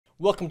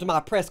Welcome to my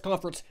press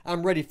conference.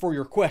 I'm ready for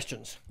your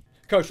questions.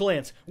 Coach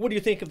Lance, what do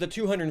you think of the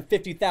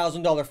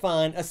 $250,000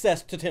 fine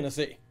assessed to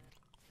Tennessee?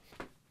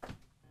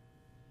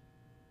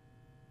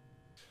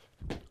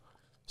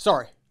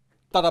 Sorry,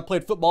 thought I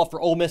played football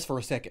for Ole Miss for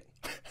a second.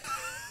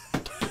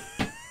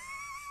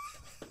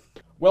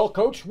 Well,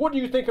 Coach, what do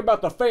you think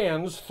about the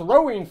fans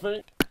throwing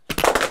things?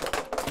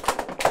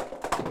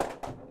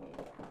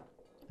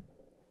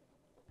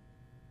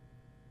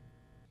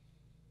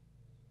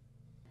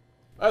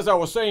 As I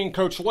was saying,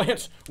 Coach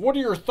Lance, what are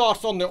your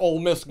thoughts on the Ole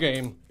Miss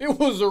game? It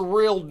was a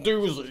real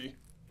doozy.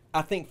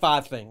 I think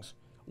 5 things.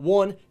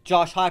 1,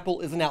 Josh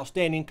Heupel is an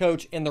outstanding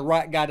coach and the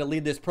right guy to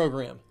lead this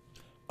program.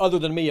 Other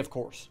than me, of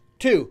course.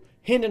 2,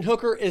 Hendon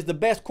Hooker is the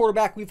best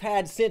quarterback we've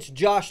had since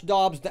Josh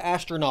Dobbs the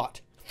astronaut.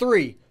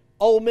 3,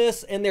 Ole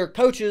Miss and their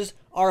coaches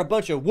are a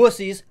bunch of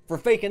wussies for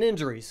faking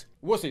injuries.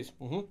 Wussies.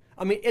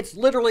 I mean, it's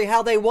literally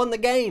how they won the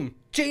game.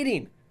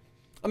 Cheating.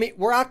 I mean,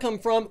 where I come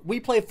from, we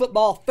play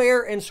football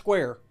fair and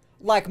square.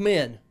 Like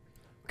men.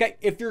 Okay,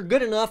 if you're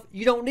good enough,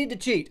 you don't need to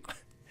cheat.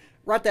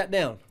 Write that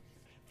down.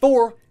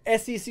 4,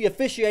 SEC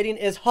officiating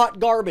is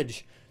hot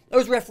garbage.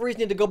 Those referees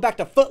need to go back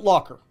to Foot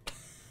Locker.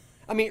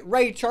 I mean,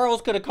 Ray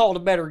Charles could have called a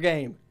better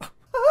game.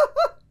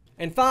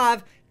 And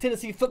 5,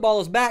 Tennessee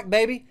football is back,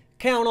 baby.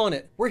 Count on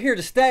it. We're here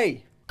to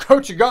stay.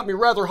 Coach, you got me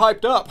rather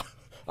hyped up.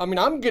 I mean,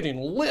 I'm getting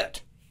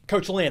lit.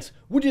 Coach Lance,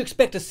 what do you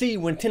expect to see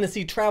when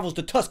Tennessee travels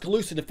to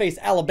Tuscaloosa to face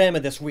Alabama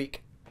this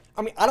week?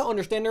 I mean, I don't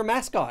understand their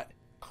mascot.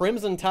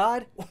 Crimson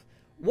Tide?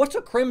 What's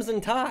a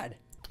Crimson Tide?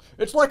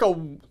 It's like a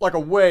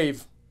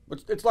wave.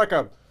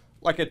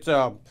 It's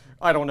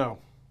I don't know.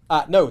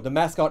 No, the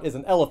mascot is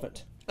an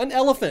elephant. An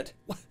elephant?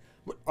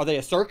 Are they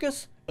a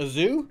circus? A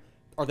zoo?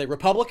 Are they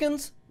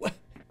Republicans? All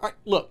right,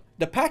 look,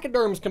 the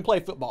pachyderms can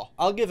play football.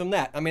 I'll give them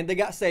that. I mean, they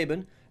got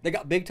Saban. They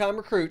got big-time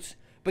recruits.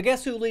 But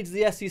guess who leads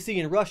the SEC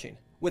in rushing?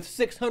 With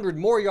 600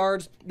 more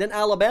yards than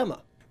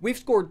Alabama. We've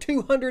scored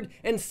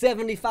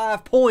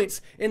 275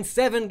 points in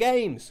 7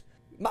 games.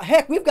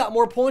 Heck, we've got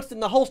more points than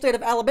the whole state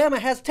of Alabama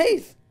has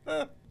teeth.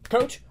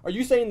 Coach, are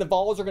you saying the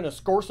VOLS are going to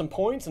score some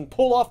points and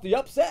pull off the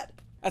upset?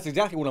 That's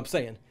exactly what I'm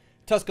saying.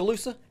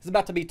 Tuscaloosa is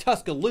about to be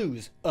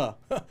Tuscaloosa.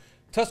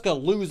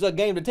 Tuscaloosa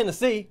game to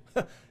Tennessee.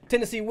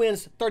 Tennessee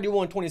wins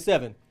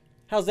 31-27.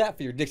 How's that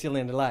for your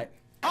Dixieland delight?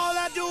 All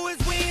I do is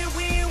win,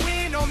 win,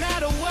 win, no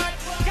matter what.